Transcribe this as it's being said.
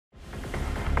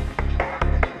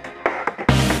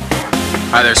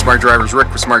Hi there, Smart Drivers. Rick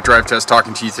with Smart Drive Test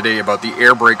talking to you today about the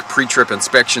air brake pre-trip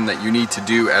inspection that you need to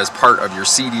do as part of your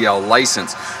CDL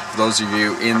license. For those of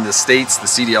you in the States, the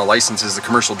CDL license is the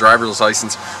commercial driver's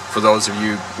license. For those of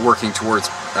you working towards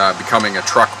becoming a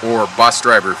truck or bus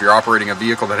driver, if you're operating a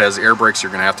vehicle that has air brakes,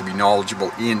 you're going to have to be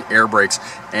knowledgeable in air brakes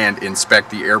and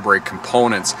inspect the air brake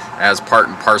components as part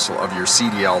and parcel of your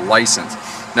CDL license.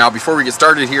 Now, before we get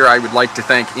started here, I would like to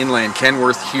thank Inland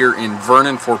Kenworth here in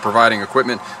Vernon for providing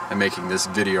equipment and making this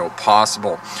video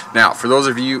possible. Now, for those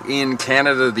of you in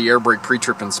Canada, the air brake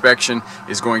pre-trip inspection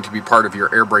is going to be part of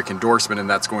your air brake endorsement, and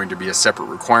that's going to be a separate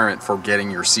requirement for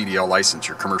getting your CDL license,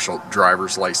 your commercial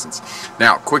driver's license.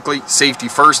 Now, quickly, safety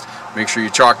first. Make sure you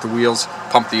chock the wheels,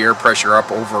 pump the air pressure up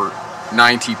over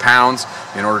 90 pounds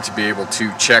in order to be able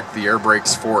to check the air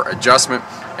brakes for adjustment,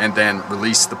 and then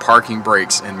release the parking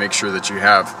brakes and make sure that you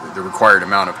have the required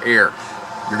amount of air.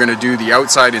 You're going to do the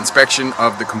outside inspection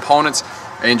of the components,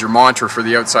 and your mantra for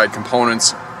the outside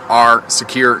components are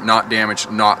secure, not damaged,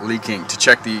 not leaking. To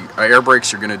check the air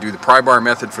brakes, you're going to do the Pry Bar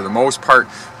method for the most part.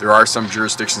 There are some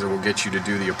jurisdictions that will get you to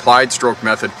do the applied stroke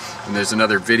method, and there's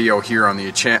another video here on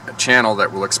the channel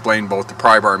that will explain both the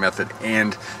Pry Bar method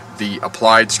and the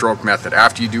applied stroke method.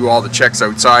 After you do all the checks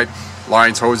outside,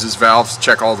 lines, hoses, valves,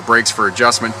 check all the brakes for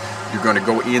adjustment, you're going to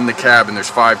go in the cab, and there's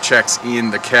 5 checks in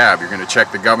the cab. You're going to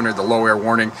check the governor, the low air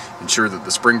warning, ensure that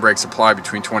the spring brakes apply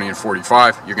between 20 and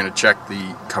 45. You're going to check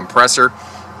the compressor,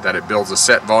 that it builds a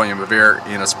set volume of air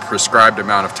in a prescribed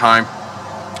amount of time.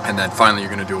 And then finally,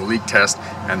 you're going to do a leak test.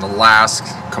 And the last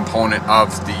component of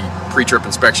the pre-trip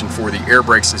inspection for the air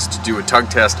brakes is to do a tug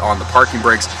test on the parking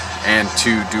brakes and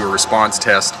to do a response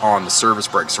test on the service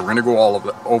brakes. So we're going to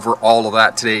go over all of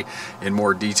that today in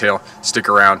more detail. Stick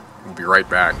around. We'll be right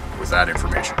back with that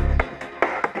information.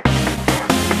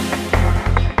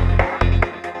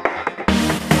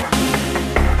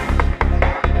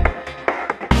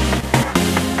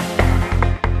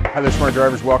 Hi there, Smart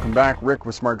Drivers. Welcome back. Rick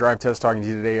with Smart Drive Test talking to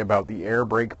you today about the air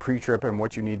brake pre-trip and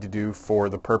what you need to do for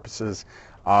the purposes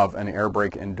of an air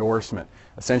brake endorsement.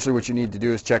 Essentially, what you need to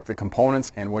do is check the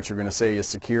components, and what you're going to say is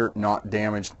secure, not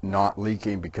damaged, not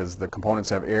leaking, because the components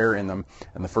have air in them.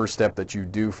 And the first step that you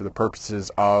do for the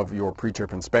purposes of your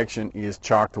pre-trip inspection is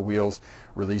chock the wheels,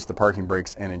 release the parking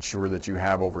brakes, and ensure that you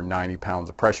have over 90 pounds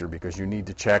of pressure, because you need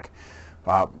to check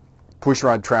push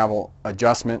rod travel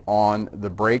adjustment on the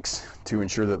brakes to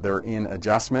ensure that they're in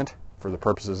adjustment for the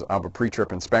purposes of a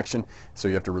pre-trip inspection. So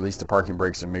you have to release the parking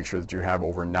brakes and make sure that you have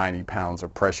over 90 pounds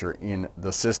of pressure in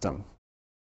the system.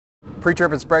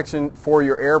 Pre-trip inspection for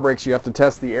your air brakes, you have to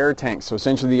test the air tanks. So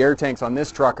essentially the air tanks on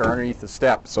this truck are underneath the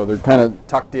step, so they're kind of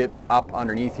tucked it up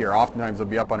underneath here. Oftentimes they'll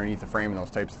be up underneath the frame and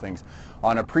those types of things.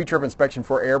 On a pre-trip inspection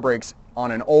for air brakes on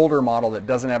an older model that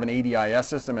doesn't have an ADIS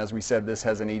system, as we said, this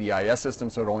has an ADIS system,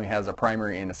 so it only has a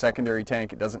primary and a secondary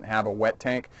tank. It doesn't have a wet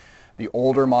tank. The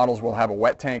older models will have a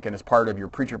wet tank, and as part of your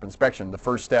pre-trip inspection, the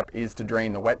first step is to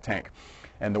drain the wet tank.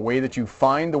 And the way that you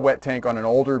find the wet tank on an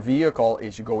older vehicle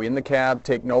is you go in the cab,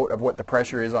 take note of what the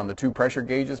pressure is on the 2 pressure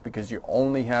gauges, because you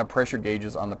only have pressure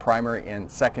gauges on the primary and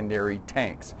secondary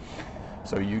tanks.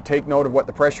 So you take note of what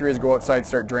the pressure is, go outside,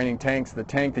 start draining tanks. The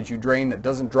tank that you drain that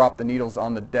doesn't drop the needles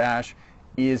on the dash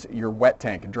is your wet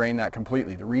tank, and drain that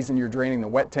completely. The reason you're draining the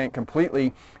wet tank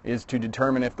completely is to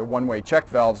determine if the one-way check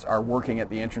valves are working at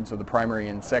the entrance of the primary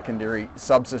and secondary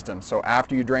subsystem. So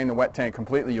after you drain the wet tank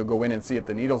completely, you'll go in and see if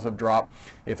the needles have dropped.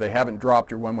 If they haven't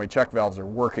dropped, your one-way check valves are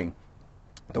working.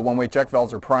 The one-way check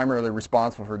valves are primarily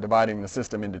responsible for dividing the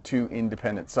system into 2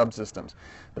 independent subsystems,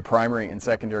 the primary and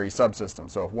secondary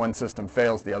subsystems. So if one system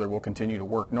fails, the other will continue to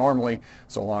work normally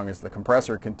so long as the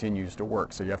compressor continues to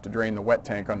work. So you have to drain the wet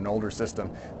tank on an older system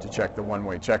to check the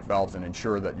one-way check valves and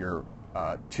ensure that your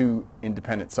 2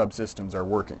 independent subsystems are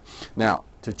working. Now,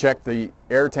 to check the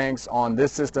air tanks on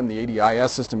this system, the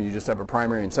ADIS system, you just have a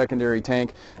primary and secondary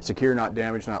tank, secure, not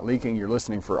damaged, not leaking. You're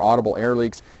listening for audible air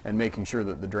leaks and making sure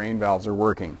that the drain valves are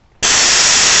working.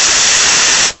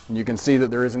 And you can see that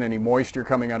there isn't any moisture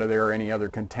coming out of there or any other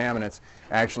contaminants.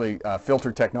 Actually, filter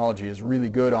technology is really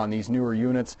good on these newer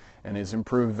units and has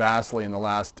improved vastly in the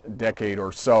last decade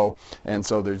or so. And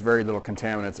so there's very little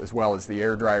contaminants, as well as the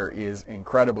air dryer is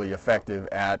incredibly effective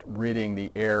at ridding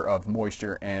the air of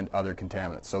moisture and other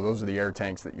contaminants. So those are the air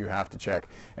tanks that you have to check.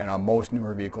 And on most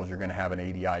newer vehicles, you're going to have an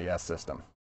ADIS system.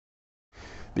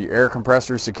 The air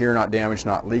compressor is secure, not damaged,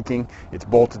 not leaking. It's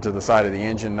bolted to the side of the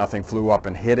engine. Nothing flew up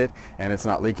and hit it, and it's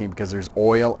not leaking because there's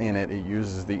oil in it. It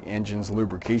uses the engine's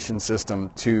lubrication system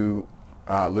to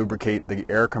lubricate the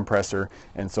air compressor,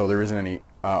 and so there isn't any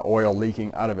oil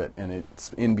leaking out of it. And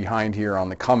it's in behind here on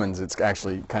the Cummins. It's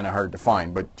actually kind of hard to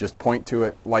find, but just point to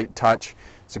it, light touch,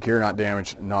 secure, not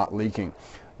damaged, not leaking.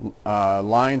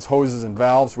 lines, hoses, and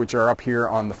valves, which are up here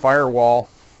on the firewall.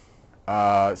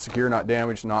 Secure, not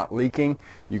damaged, not leaking.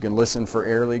 You can listen for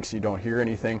air leaks. You don't hear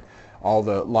anything. All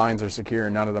the lines are secure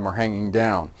and none of them are hanging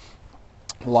down.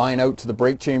 Line out to the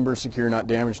brake chamber, secure, not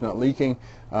damaged, not leaking.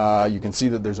 You can see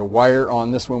that there's a wire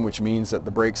on this one, which means that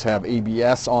the brakes have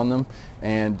ABS on them,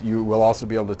 and you will also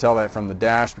be able to tell that from the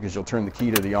dash, because you'll turn the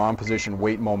key to the on position,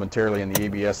 wait momentarily, and the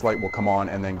ABS light will come on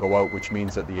and then go out, which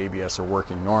means that the ABS are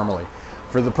working normally.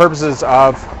 For the purposes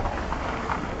of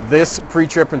this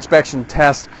pre-trip inspection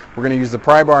test, we're going to use the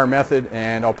Pry Bar method,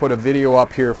 and I'll put a video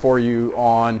up here for you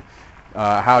on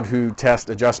how to test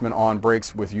adjustment on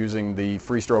brakes with using the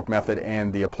free stroke method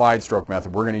and the applied stroke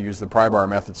method. We're going to use the Pry Bar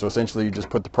method, so essentially you just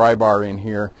put the Pry Bar in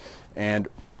here and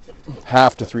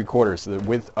 1/2 to 3/4, the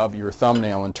width of your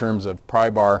thumbnail in terms of Pry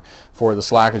Bar for the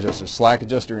slack adjuster. Slack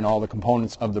adjuster and all the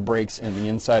components of the brakes and the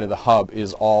inside of the hub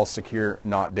is all secure,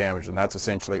 not damaged, and that's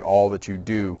essentially all that you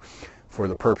do for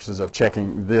the purposes of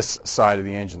checking this side of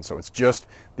the engine. So it's just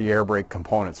the air brake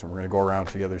components, and we're going to go around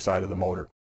to the other side of the motor.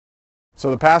 So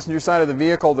the passenger side of the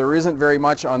vehicle, there isn't very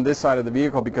much on this side of the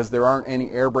vehicle because there aren't any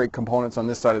air brake components on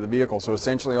this side of the vehicle. So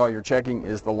essentially all you're checking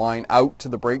is the line out to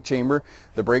the brake chamber.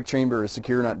 The brake chamber is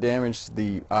secure, not damaged.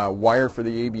 The wire for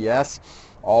the ABS,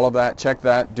 all of that, check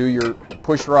that. Do your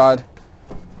push rod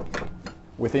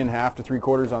within 1/2 to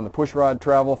 3/4 on the push rod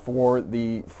travel for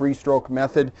the free stroke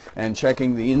method, and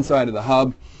checking the inside of the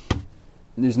hub.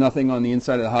 There's nothing on the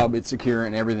inside of the hub, it's secure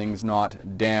and everything's not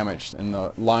damaged. And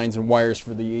the lines and wires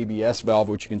for the ABS valve,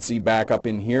 which you can see back up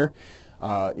in here,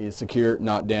 is secure,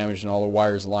 not damaged, and all the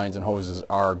wires, lines, and hoses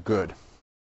are good.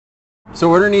 So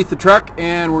we're underneath the truck,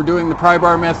 and we're doing the Pry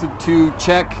Bar method to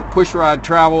check push rod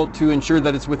travel to ensure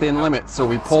that it's within limits. So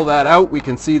we pull that out, we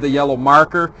can see the yellow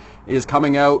marker is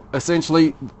coming out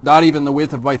essentially not even the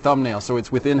width of my thumbnail, so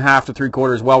it's within 1/2 to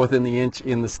 3/4, well within the inch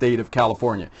in the state of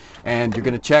California. And you're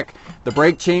going to check the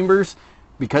brake chambers.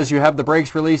 Because you have the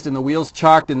brakes released and the wheels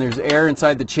chocked and there's air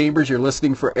inside the chambers, you're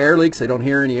listening for air leaks. I don't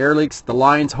hear any air leaks. The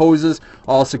lines, hoses,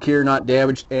 all secure, not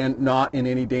damaged, and not in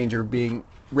any danger of being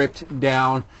ripped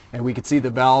down. And we can see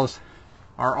the valves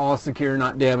are all secure,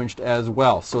 not damaged as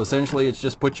well. So essentially it's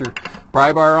just put your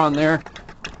Pry Bar on there,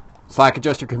 slack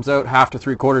adjuster comes out 1/2 to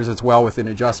 3/4, it's well within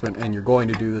adjustment, and you're going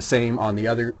to do the same on the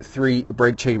other 3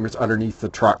 brake chambers underneath the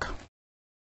truck.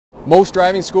 Most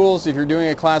driving schools, if you're doing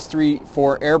a class 3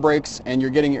 for air brakes and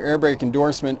you're getting your air brake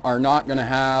endorsement, are not going to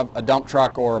have a dump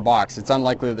truck or a box. It's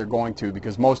unlikely that they're going to,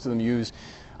 because most of them use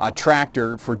a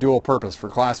tractor for dual purpose. For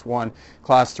class 1,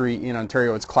 class 3 in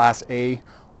Ontario, it's class A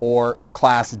or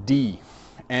class D.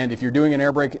 And if you're doing an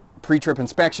air brake pre-trip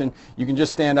inspection, you can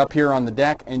just stand up here on the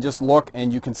deck and just look,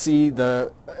 and you can see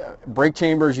the brake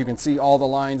chambers, you can see all the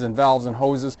lines and valves and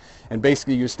hoses, and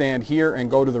basically you stand here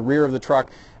and go to the rear of the truck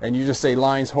and you just say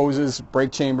lines, hoses,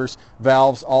 brake chambers,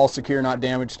 valves, all secure, not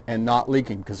damaged, and not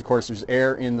leaking, because of course there's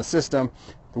air in the system,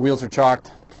 the wheels are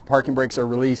chocked, parking brakes are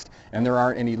released, and there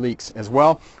aren't any leaks as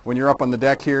well. When you're up on the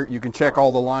deck here, you can check all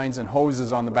the lines and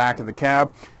hoses on the back of the cab,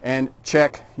 and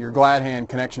check your glad hand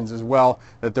connections as well,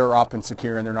 that they're up and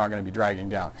secure and they're not going to be dragging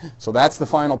down. So that's the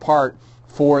final part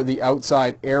for the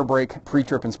outside air brake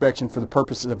pre-trip inspection for the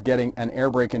purposes of getting an air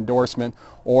brake endorsement,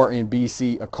 or in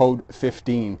BC a code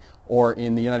 15, or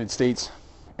in the United States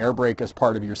air brake as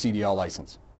part of your CDL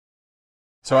license.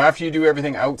 So after you do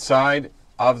everything outside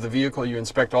of the vehicle, you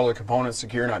inspect all the components,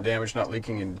 secure, not damaged, not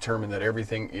leaking, and determine that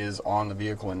everything is on the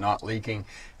vehicle and not leaking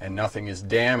and nothing is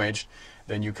damaged.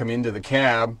 Then you come into the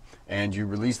cab and you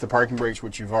release the parking brakes,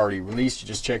 which you've already released. You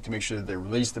just check to make sure that they're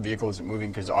released, the vehicle isn't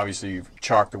moving, because obviously you've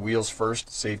chocked the wheels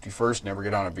first, safety first. Never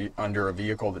get on under a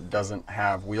vehicle that doesn't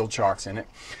have wheel chocks in it.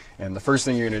 And the first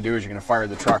thing you're going to do is you're going to fire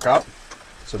the truck up.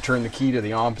 So turn the key to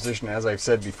the on position, as I've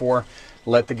said before.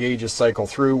 Let the gauges cycle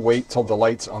through, wait till the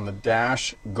lights on the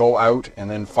dash go out, and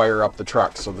then fire up the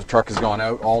truck. So the truck has gone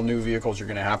out. All new vehicles, you're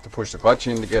going to have to push the clutch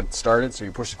in to get started. So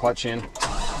you push the clutch in,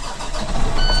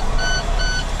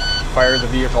 fire the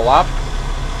vehicle up,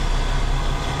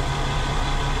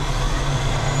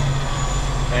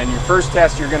 and your first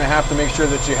test, you're going to have to make sure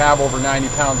that you have over 90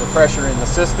 pounds of pressure in the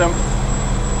system.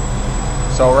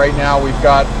 So right now we've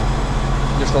got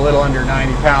just a little under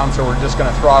 90 pounds, so we're just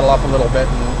going to throttle up a little bit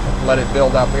and let it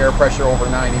build up air pressure over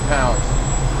 90 pounds.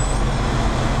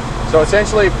 So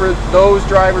essentially, for those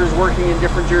drivers working in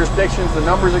different jurisdictions, the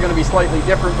numbers are going to be slightly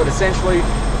different, but essentially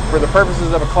for the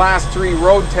purposes of a class 3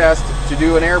 road test, to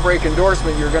do an air brake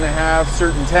endorsement, you're going to have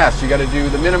certain tests. You got to do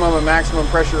the minimum and maximum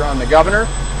pressure on the governor,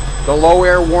 the low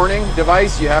air warning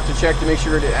device, you have to check to make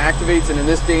sure it activates, and in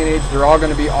this day and age they're all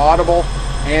going to be audible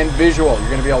and visual. You're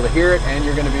going to be able to hear it and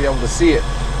you're going to be able to see it.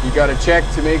 You got to check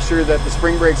to make sure that the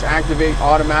spring brakes activate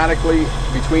automatically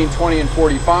between 20 and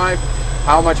 45.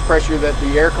 How much pressure that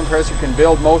the air compressor can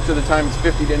build. Most of the time it's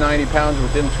 50 to 90 pounds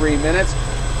within 3 minutes.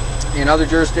 In other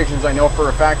jurisdictions, I know for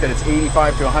a fact that it's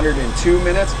 85 to 102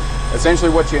 minutes. Essentially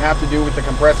what you have to do with the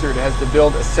compressor, it has to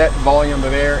build a set volume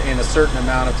of air in a certain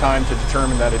amount of time to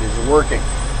determine that it is working.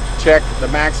 Check the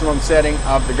maximum setting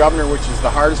of the governor, which is the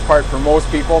hardest part for most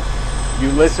people.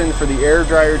 You listen for the air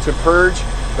dryer to purge,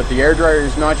 but the air dryer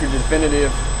is not your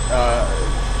definitive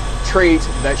trait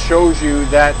that shows you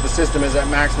that the system is at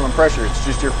maximum pressure. It's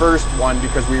just your first one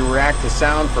because we react to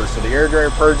sound first. So the air dryer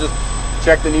purges.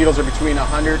 Check the needles are between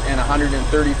 100 and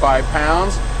 135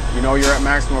 pounds. You know you're at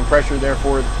maximum pressure,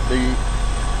 therefore the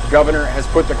governor has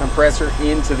put the compressor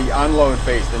into the unload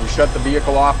phase. Then you shut the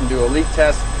vehicle off and do a leak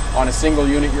test. On a single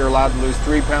unit, you're allowed to lose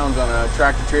 3 pounds. On a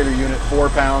tractor trailer unit, 4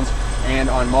 pounds. And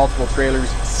on multiple trailers,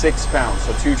 6 pounds.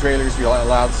 So 2 trailers, you're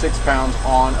allowed 6 pounds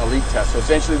on a leak test. So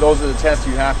essentially those are the tests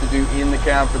you have to do in the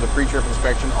cab for the pre-trip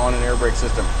inspection on an air brake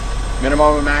system.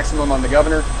 Minimum and maximum on the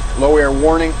governor, low air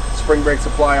warning, spring brakes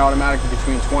apply automatically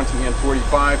between 20 and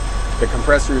 45. The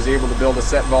compressor is able to build a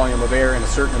set volume of air in a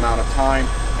certain amount of time,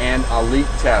 and a leak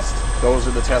test. Those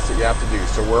are the tests that you have to do.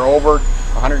 So we're over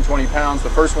 120 pounds.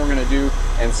 The first one we're going to do,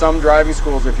 and some driving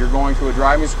schools, if you're going to a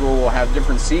driving school, will have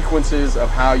different sequences of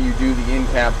how you do the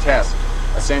in-cab test.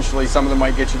 Essentially, some of them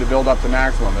might get you to build up to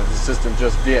maximum, as the system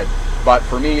just did. But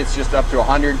for me, it's just up to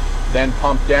 100, then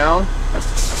pump down.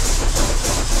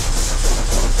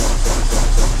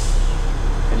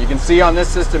 And you can see on this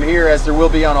system here, as there will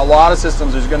be on a lot of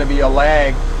systems, there's going to be a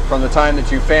lag from the time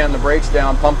that you fan the brakes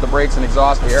down, pump the brakes, and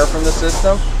exhaust the air from the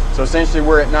system. So essentially,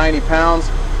 we're at 90 pounds.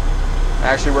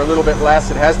 Actually, we're a little bit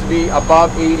less. It has to be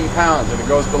above 80 pounds. If it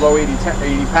goes below 80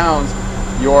 pounds,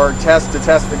 your test to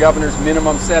test the governor's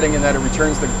minimum setting and that it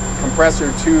returns the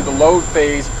compressor to the load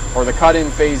phase or the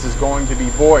cut-in phase is going to be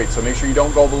void. So make sure you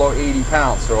don't go below 80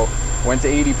 pounds. So went to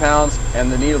 80 pounds and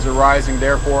the needles are rising.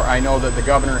 Therefore, I know that the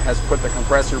governor has put the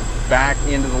compressor back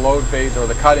into the load phase or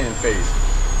the cut-in phase.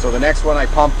 So the next one I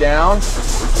pump down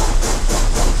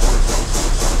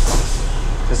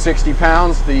to 60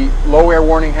 pounds. The low air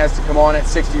warning has to come on at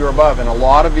 60 or above. In a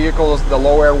lot of vehicles, the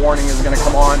low air warning is going to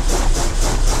come on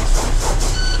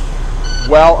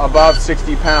well above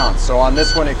 60 pounds. So on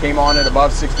this one, it came on at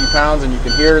above 60 pounds, and you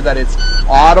can hear that it's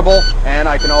audible, and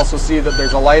I can also see that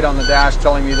there's a light on the dash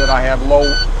telling me that I have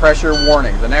low pressure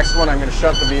warning. The next one, I'm going to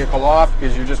shut the vehicle off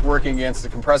because you're just working against the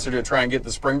compressor to try and get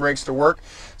the spring brakes to work.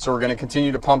 So we're going to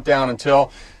continue to pump down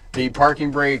until the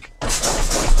parking brake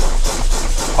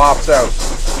pops out.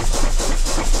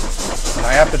 And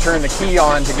I have to turn the key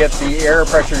on to get the air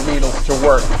pressure needles to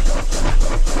work.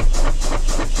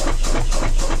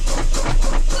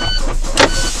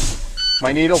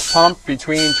 My needles pump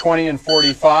between 20 and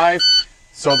 45,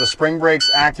 so the spring brakes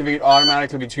activate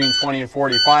automatically between 20 and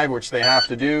 45, which they have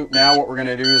to do. Now what we're going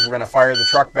to do is we're going to fire the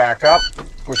truck back up,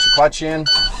 push the clutch in,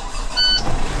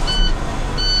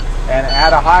 and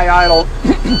at a high idle,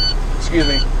 excuse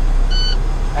me,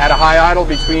 at a high idle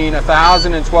between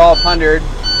 1,000 and 1,200,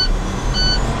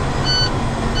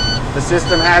 the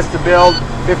system has to build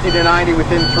 50 to 90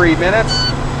 within 3 minutes.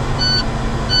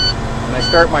 And I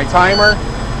start my timer.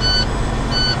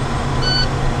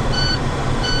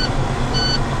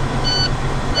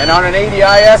 And on an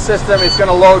ADIS system, it's going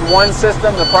to load one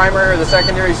system, the primary or the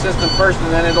secondary system first,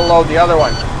 and then it'll load the other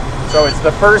one. So it's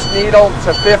the first needle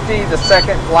to 50, the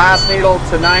second last needle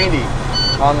to 90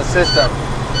 on the system.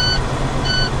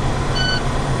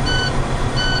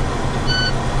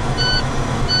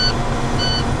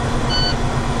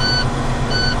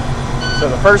 So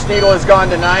the first needle has gone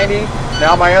to 90.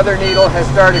 Now my other needle has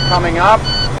started coming up,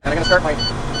 and I'm going to start my...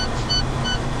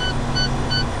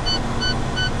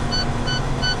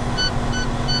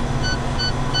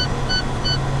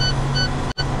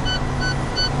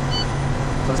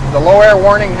 The low air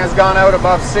warning has gone out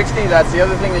above 60. That's the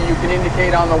other thing that you can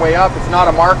indicate on the way up. It's not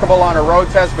a markable on a road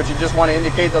test, but you just want to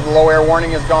indicate that the low air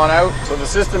warning has gone out. So the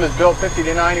system is built 50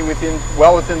 to 90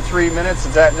 well within 3 minutes.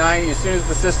 It's at 90. As soon as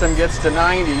the system gets to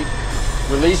 90,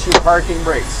 release your parking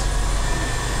brakes.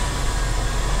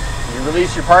 When you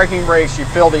release your parking brakes, you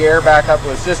fill the air back up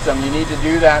with the system. You need to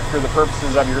do that for the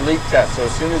purposes of your leak test. So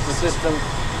as soon as the system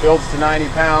builds to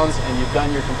 90 pounds and you've done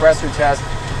your compressor test,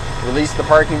 release the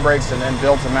parking brakes and then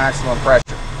build to maximum pressure.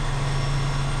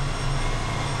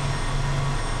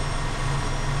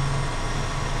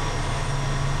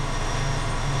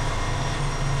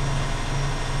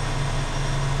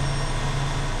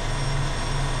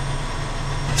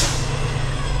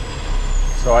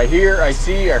 So I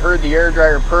heard the air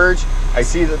dryer purge. I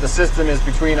see that the system is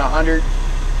between 100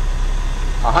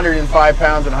 105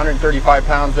 pounds and 135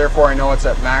 pounds, therefore I know it's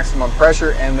at maximum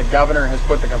pressure, and the governor has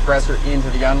put the compressor into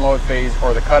the unload phase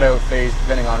or the cutout phase,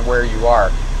 depending on where you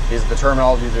are, is the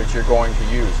terminology that you're going to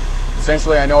use.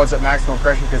 Essentially, I know it's at maximum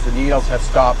pressure because the needles have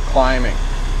stopped climbing.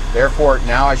 Therefore,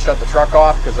 now I shut the truck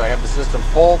off because I have the system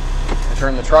full. I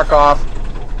turn the truck off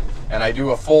and I do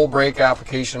a full brake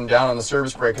application down on the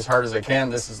service brake as hard as I can.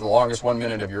 This is the longest 1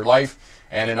 minute of your life.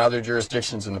 And in other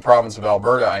jurisdictions in the province of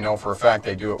Alberta, I know for a fact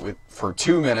they do it for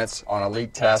 2 minutes on a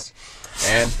leak test.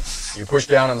 And you push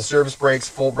down on the service brakes,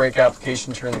 full brake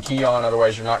application, turn the key on,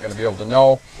 otherwise you're not going to be able to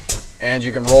know. And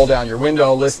you can roll down your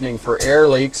window listening for air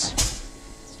leaks.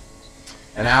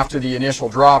 And after the initial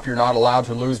drop, you're not allowed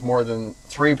to lose more than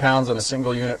 3 pounds on a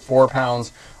single unit, 4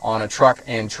 pounds on a truck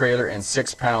and trailer, and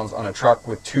 6 pounds on a truck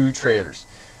with 2 trailers.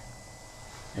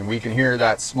 And we can hear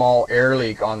that small air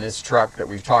leak on this truck that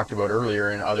we've talked about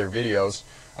earlier in other videos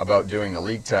about doing the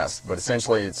leak test. But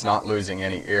essentially, it's not losing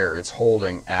any air. It's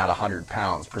holding at 100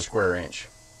 pounds per square inch.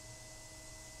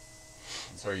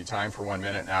 And so you time for 1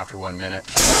 minute, and after 1 minute,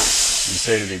 you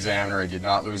say to the examiner, I did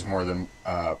not lose more than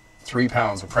 3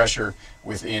 pounds of pressure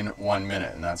within 1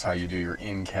 minute, and that's how you do your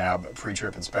in-cab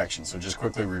pre-trip inspection. So just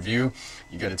quickly review,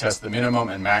 you got to test the minimum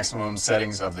and maximum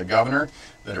settings of the governor,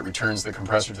 that it returns the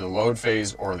compressor to the load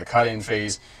phase or the cut-in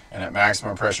phase, and at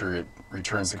maximum pressure it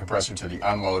returns the compressor to the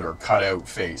unload or cut-out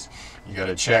phase. You got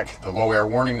to check the low air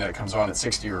warning that it comes on at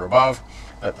 60 or above,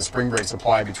 that the spring brakes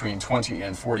apply between 20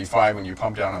 and 45 when you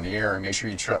pump down on the air, and make sure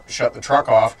you shut the truck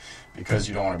off, because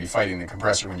you don't want to be fighting the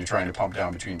compressor when you're trying to pump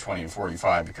down between 20 and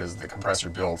 45, because the compressor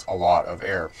builds a lot of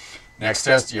air. Next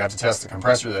test, you have to test the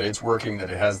compressor that it's working, that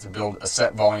it has to build a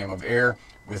set volume of air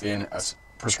within a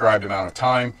prescribed amount of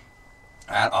time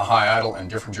at a high idle, and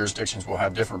different jurisdictions will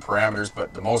have different parameters,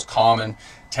 but the most common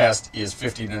test is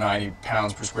 50 to 90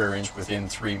 pounds per square inch within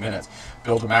 3 minutes.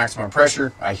 Build to maximum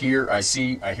pressure. I hear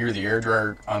the air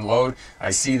dryer unload. I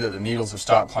see that the needles have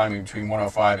stopped climbing between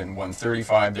 105 and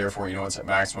 135, therefore you know it's at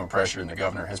maximum pressure, and the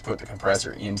governor has put the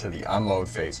compressor into the unload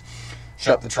phase.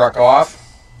 Shut the truck off.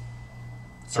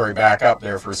 Sorry, back up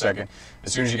there for a second.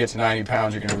 As soon as you get to 90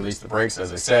 pounds, you're going to release the brakes,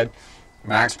 as I said.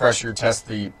 Max pressure, test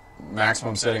the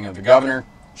maximum setting of the governor,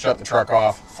 shut the truck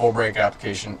off, full brake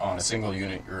application on a single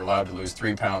unit. You're allowed to lose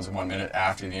 3 pounds in 1 minute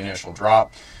after the initial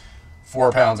drop,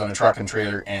 4 pounds on a truck and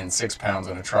trailer, and 6 pounds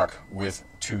on a truck with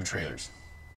 2 trailers.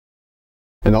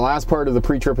 And the last part of the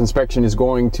pre-trip inspection is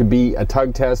going to be a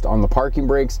tug test on the parking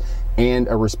brakes and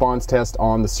a response test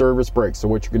on the service brakes. So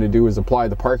what you're going to do is apply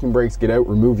the parking brakes, get out,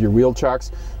 remove your wheel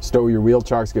chocks, stow your wheel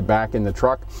chocks, get back in the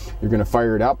truck. You're going to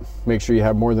fire it up, make sure you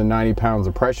have more than 90 pounds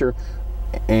of pressure.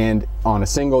 And on a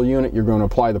single unit, you're going to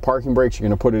apply the parking brakes. You're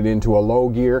going to put it into a low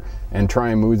gear and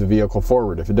try and move the vehicle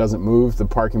forward. If it doesn't move, the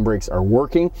parking brakes are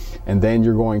working, and then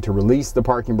you're going to release the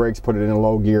parking brakes, put it in a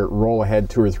low gear, roll ahead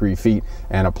 2 or 3 feet,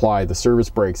 and apply the service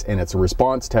brakes. And it's a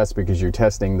response test because you're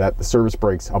testing that the service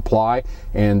brakes apply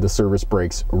and the service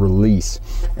brakes release.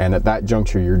 And at that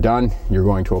juncture, you're done. You're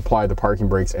going to apply the parking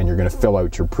brakes, and you're going to fill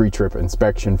out your pre-trip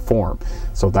inspection form.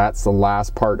 So that's the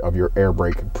last part of your air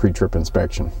brake pre-trip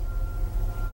inspection.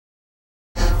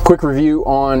 Quick review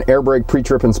on air brake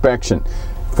pre-trip inspection.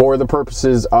 For the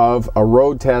purposes of a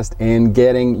road test and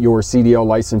getting your CDL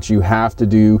license, you have to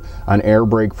do an air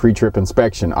brake pre-trip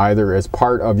inspection, either as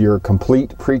part of your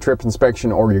complete pre-trip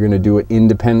inspection or you're going to do it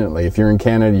independently. If you're in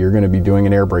Canada, you're going to be doing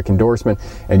an air brake endorsement,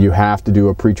 and you have to do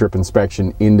a pre-trip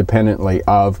inspection independently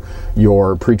of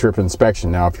your pre-trip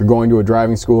inspection. Now, if you're going to a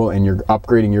driving school and you're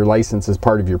upgrading your license as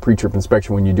part of your pre-trip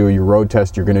inspection, when you do your road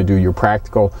test, you're going to do your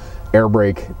practical air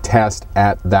brake test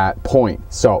at that point.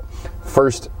 So,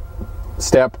 first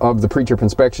step of the pre-trip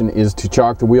inspection is to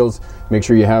chock the wheels. Make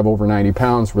sure you have over 90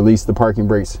 pounds, release the parking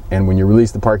brakes, and when you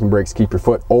release the parking brakes, keep your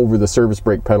foot over the service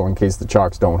brake pedal in case the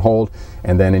chocks don't hold,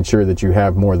 and then ensure that you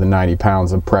have more than 90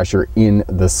 pounds of pressure in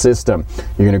the system.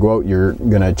 You're going to go out, you're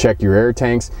going to check your air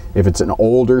tanks. If it's an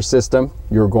older system,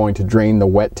 you're going to drain the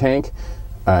wet tank.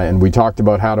 And we talked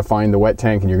about how to find the wet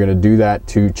tank, and you're going to do that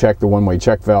to check the one-way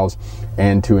check valves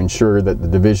and to ensure that the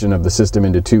division of the system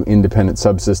into 2 independent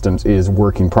subsystems is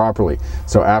working properly.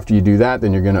 So after you do that,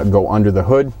 then you're going to go under the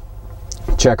hood,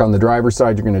 check on the driver's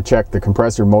side. You're going to check the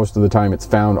compressor. Most of the time it's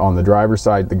found on the driver's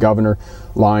side, the governor,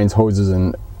 lines, hoses,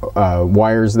 and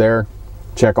wires there.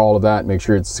 Check all of that, make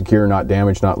sure it's secure, not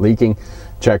damaged, not leaking.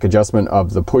 Check adjustment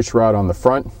of the push rod on the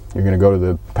front. You're going to go to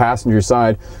the passenger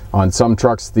side. On some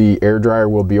trucks, the air dryer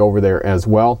will be over there as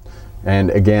well.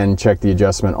 And again, check the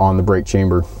adjustment on the brake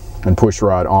chamber and push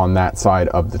rod on that side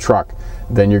of the truck.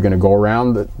 Then you're going to go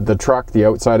around the truck, the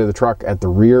outside of the truck, at the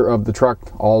rear of the truck,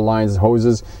 all lines and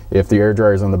hoses. If the air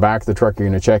dryer is on the back of the truck, you're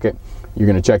going to check it. You're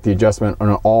going to check the adjustment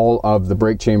on all of the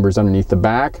brake chambers underneath the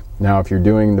back. Now if you're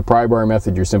doing the pry bar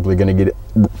method, you're simply going to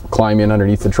climb in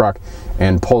underneath the truck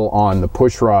and pull on the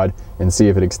push rod and see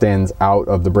if it extends out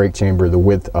of the brake chamber the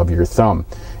width of your thumb.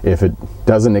 If it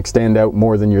doesn't extend out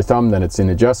more than your thumb, then it's in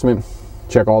adjustment.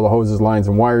 Check all the hoses, lines,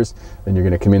 and wires. Then you're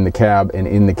going to come in the cab, and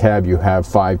in the cab you have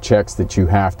 5 checks that you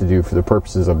have to do for the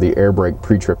purposes of the air brake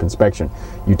pre-trip inspection.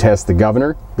 You test the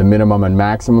governor, the minimum and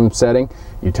maximum setting.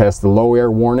 You test the low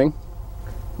air warning.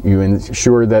 You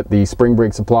ensure that the spring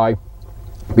brakes apply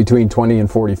between 20 and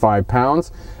 45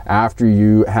 pounds. After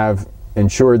you have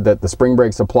ensured that the spring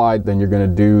brakes applied, then you're going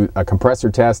to do a compressor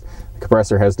test. The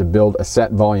compressor has to build a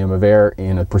set volume of air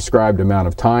in a prescribed amount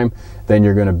of time. Then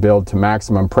you're going to build to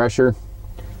maximum pressure.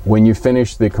 When you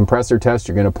finish the compressor test,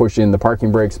 you're going to push in the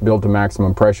parking brakes, build to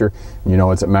maximum pressure. You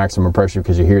know it's at maximum pressure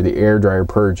because you hear the air dryer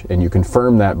purge, and you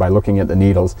confirm that by looking at the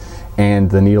needles, and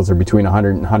the needles are between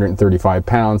 100 and 135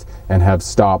 pounds and have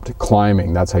stopped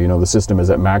climbing. That's how you know the system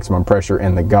is at maximum pressure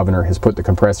and the governor has put the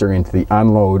compressor into the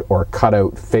unload or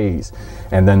cutout phase.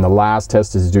 And then the last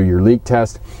test is to do your leak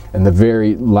test, and the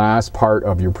very last part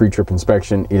of your pre-trip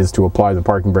inspection is to apply the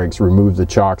parking brakes, remove the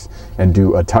chocks, and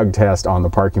do a tug test on the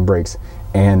parking brakes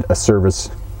and a service,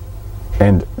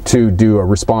 and to do a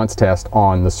response test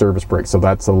on the service brakes. So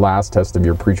that's the last test of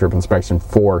your pre-trip inspection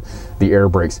for the air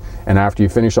brakes. And after you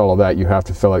finish all of that, you have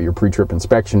to fill out your pre-trip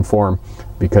inspection form,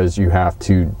 because you have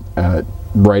to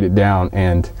write it down,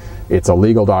 and it's a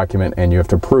legal document, and you have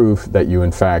to prove that you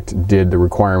in fact did the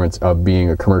requirements of being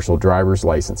a commercial driver's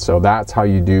license. So that's how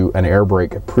you do an air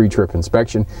brake pre-trip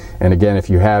inspection. And again, if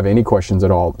you have any questions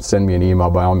at all, send me an email.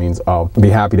 By all means, I'll be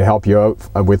happy to help you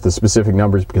out with the specific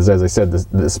numbers, because as I said,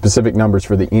 the specific numbers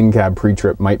for the in-cab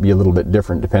pre-trip might be a little bit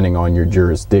different depending on your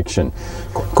jurisdiction.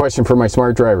 Question for my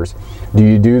smart drivers: do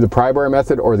you do the pry bar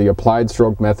method or the applied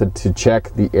stroke method to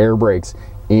check the air brakes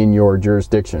in your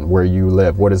jurisdiction where you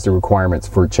live? What is the requirements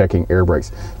for checking air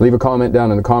brakes? Leave a comment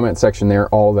down in the comment section there.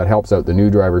 All that helps out the new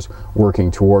drivers working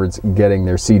towards getting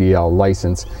their CDL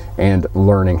license and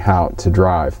learning how to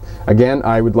drive. Again,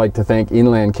 I would like to thank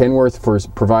Inland Kenworth for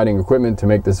providing equipment to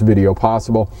make this video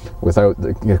possible. Without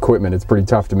the equipment, it's pretty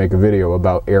tough to make a video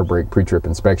about air brake pre-trip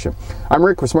inspection. I'm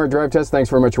Rick with Smart Drive Test. Thanks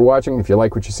very much for watching. If you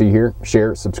like what you see here,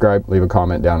 share, subscribe, leave a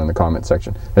comment down in the comment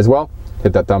section. As well,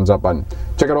 hit that thumbs up button.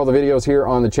 Check out all the videos here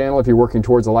on the channel if you're working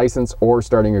towards a license or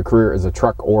starting a career as a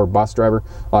truck or bus driver.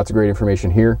 Lots of great information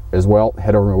here as well.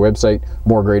 Head over to my website,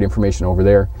 more great information over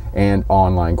there, and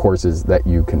online courses that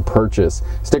you can purchase.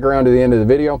 Stick around to the end of the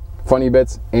video, funny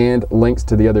bits and links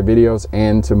to the other videos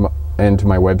and to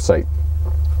my website.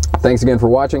 Thanks again for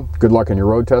watching. Good luck on your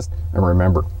road test, and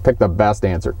remember, pick the best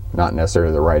answer, not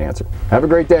necessarily the right answer. Have a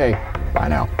great day. Bye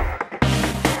now.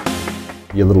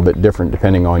 A little bit different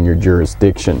depending on your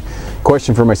jurisdiction.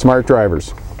 Question for my smart drivers.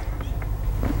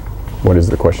 What is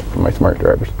the question for my smart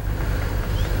drivers?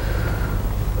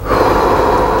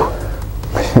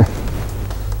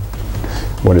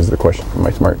 What is the question for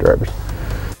my smart drivers?